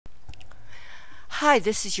Hi,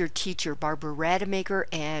 this is your teacher, Barbara Rademacher,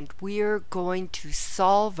 and we're going to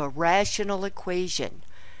solve a rational equation.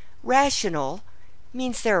 Rational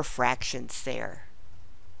means there are fractions there.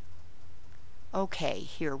 Okay,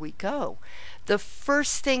 here we go. The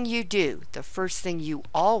first thing you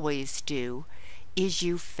always do, is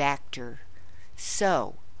you factor.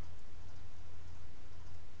 So,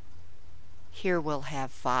 here we'll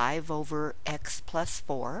have 5 over x plus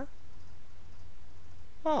 4.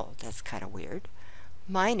 Oh, that's kind of weird.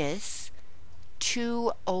 Minus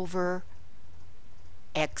 2 over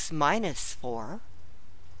x minus 4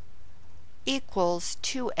 equals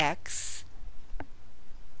 2x.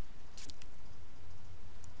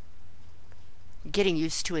 Getting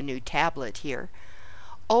used to a new tablet here.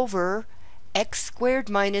 Over x squared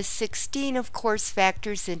minus 16, of course,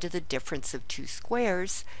 factors into the difference of two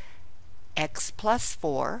squares. X plus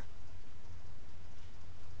 4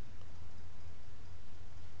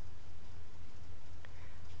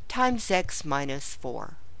 times x minus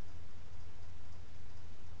 4.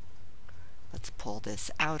 Let's pull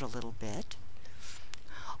this out a little bit.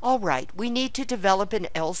 All right, we need to develop an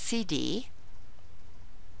LCD.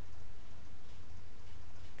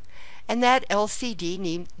 And that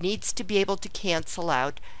LCD needs to be able to cancel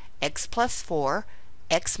out x plus 4,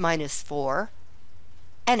 x minus 4,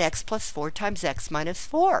 and x plus 4 times x minus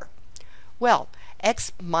 4. Well,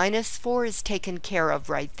 x minus 4 is taken care of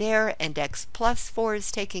right there, and x plus 4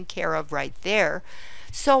 is taken care of right there.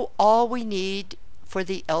 So all we need for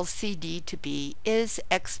the LCD to be is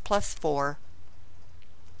x plus 4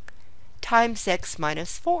 times x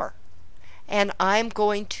minus 4. And I'm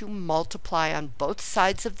going to multiply on both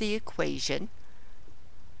sides of the equation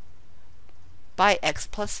by x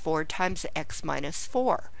plus 4 times x minus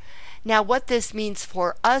 4. Now what this means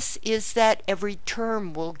for us is that every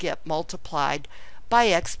term will get multiplied by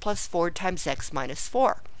x plus 4 times x minus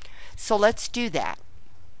 4. So let's do that.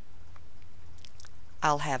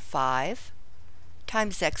 I'll have 5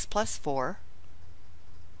 times x plus 4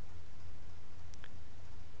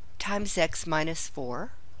 times x minus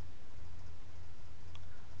 4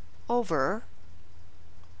 over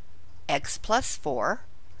x plus 4,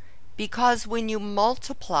 because when you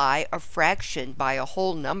multiply a fraction by a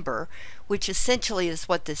whole number, which essentially is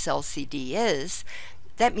what this LCD is,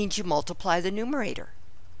 that means you multiply the numerator.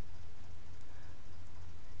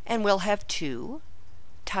 And we'll have 2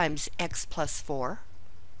 times x plus 4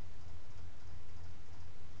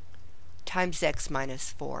 times x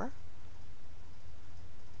minus 4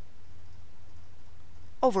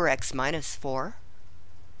 over x minus 4.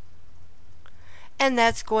 And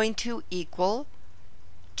that's going to equal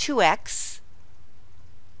 2x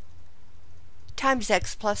times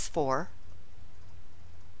x plus 4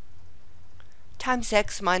 times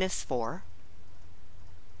x minus 4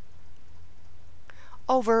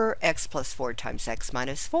 over x plus 4 times x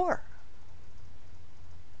minus 4.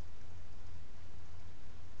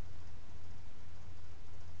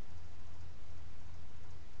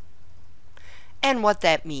 And what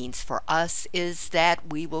that means for us is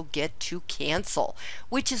that we will get to cancel,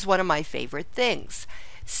 which is one of my favorite things.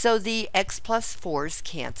 So the x plus 4's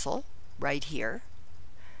cancel right here,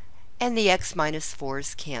 and the x minus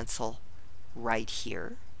 4's cancel right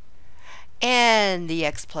here, and the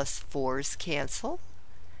x plus 4's cancel,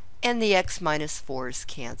 and the x minus 4's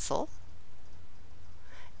cancel.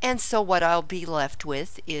 And so what I'll be left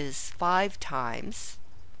with is 5 times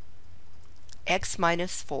x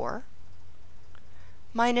minus 4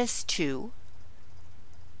 minus 2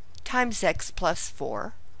 times x plus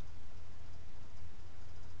 4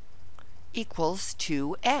 equals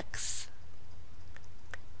 2x.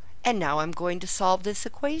 And now I'm going to solve this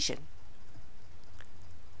equation.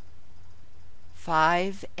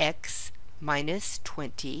 5x minus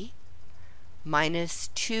 20 minus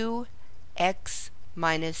 2x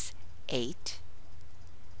minus 8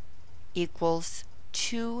 equals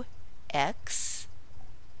 2x.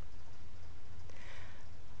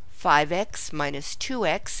 5x minus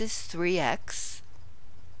 2x is 3x,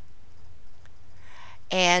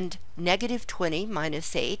 and negative 20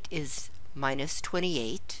 minus 8 is minus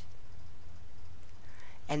 28,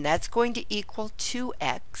 and that's going to equal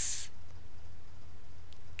 2x.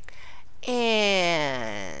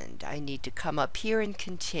 And I need to come up here and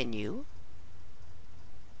continue.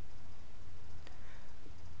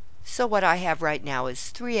 So what I have right now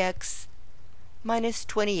is 3x minus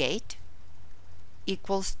 28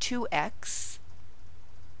 equals 2x.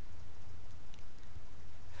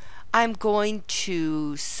 I'm going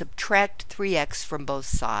to subtract 3x from both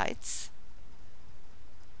sides.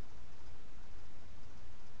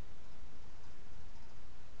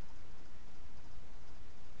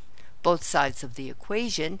 both sides of the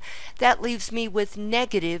equation, that leaves me with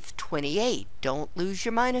negative 28. Don't lose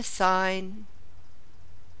your minus sign.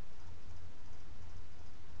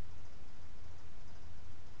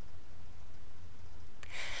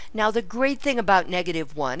 Now the great thing about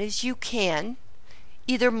negative 1 is you can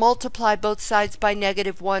either multiply both sides by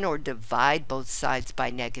negative 1 or divide both sides by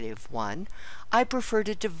negative 1. I prefer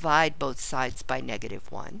to divide both sides by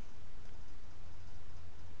negative 1.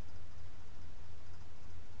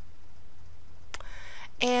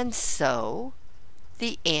 And so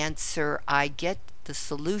the answer I get, the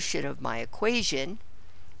solution of my equation,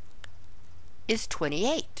 is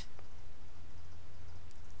 28.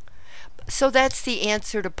 So that's the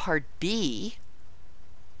answer to part B,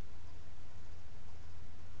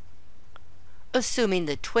 assuming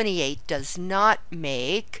that 28 does not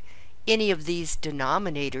make any of these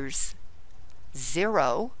denominators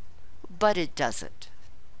 0, but it doesn't.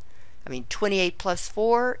 I mean, 28 plus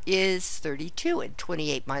 4 is 32, and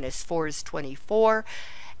 28 minus 4 is 24,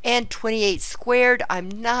 and 28 squared, I'm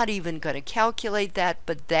not even going to calculate that,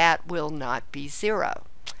 but that will not be 0.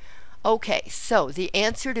 Okay, so the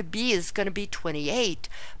answer to B is going to be 28,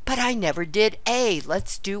 but I never did A.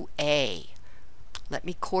 Let's do A. Let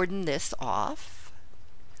me cordon this off.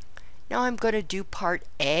 Now I'm going to do part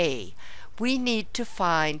A. We need to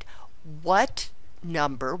find what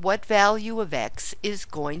number, what value of x is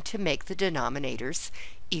going to make the denominators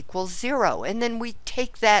equal 0, and then we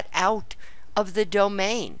take that out of the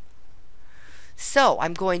domain. So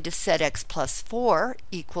I'm going to set x plus 4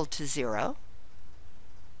 equal to 0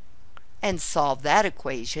 and solve that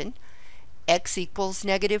equation. X equals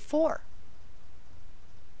negative 4.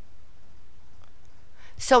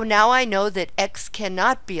 So now I know that x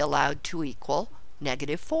cannot be allowed to equal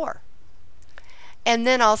negative 4. And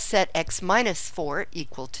then I'll set x minus 4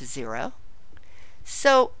 equal to 0.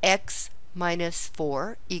 So x minus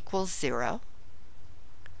 4 equals 0.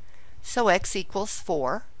 So x equals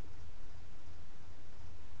 4.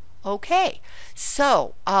 Okay,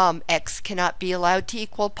 so x cannot be allowed to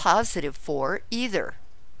equal positive 4 either.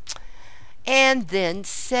 And then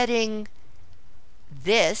setting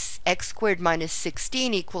this, x squared minus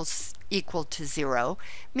 16 equal to 0,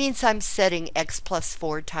 means I'm setting x plus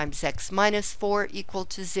 4 times x minus 4 equal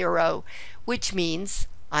to 0, which means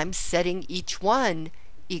I'm setting each one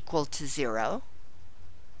equal to 0.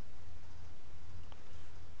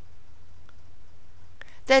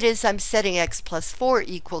 That is, I'm setting x plus 4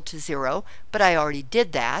 equal to 0, but I already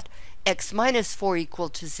did that. X minus 4 equal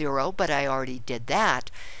to 0, but I already did that.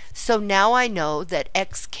 So now I know that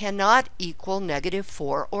x cannot equal negative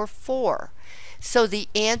 4 or 4. So the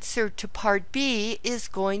answer to part B is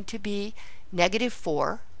going to be negative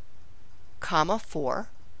 4, comma 4.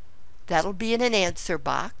 That'll be in an answer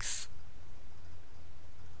box.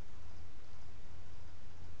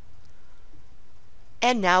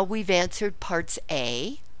 And now we've answered parts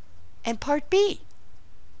A and part B.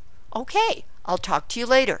 Okay, I'll talk to you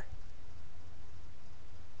later.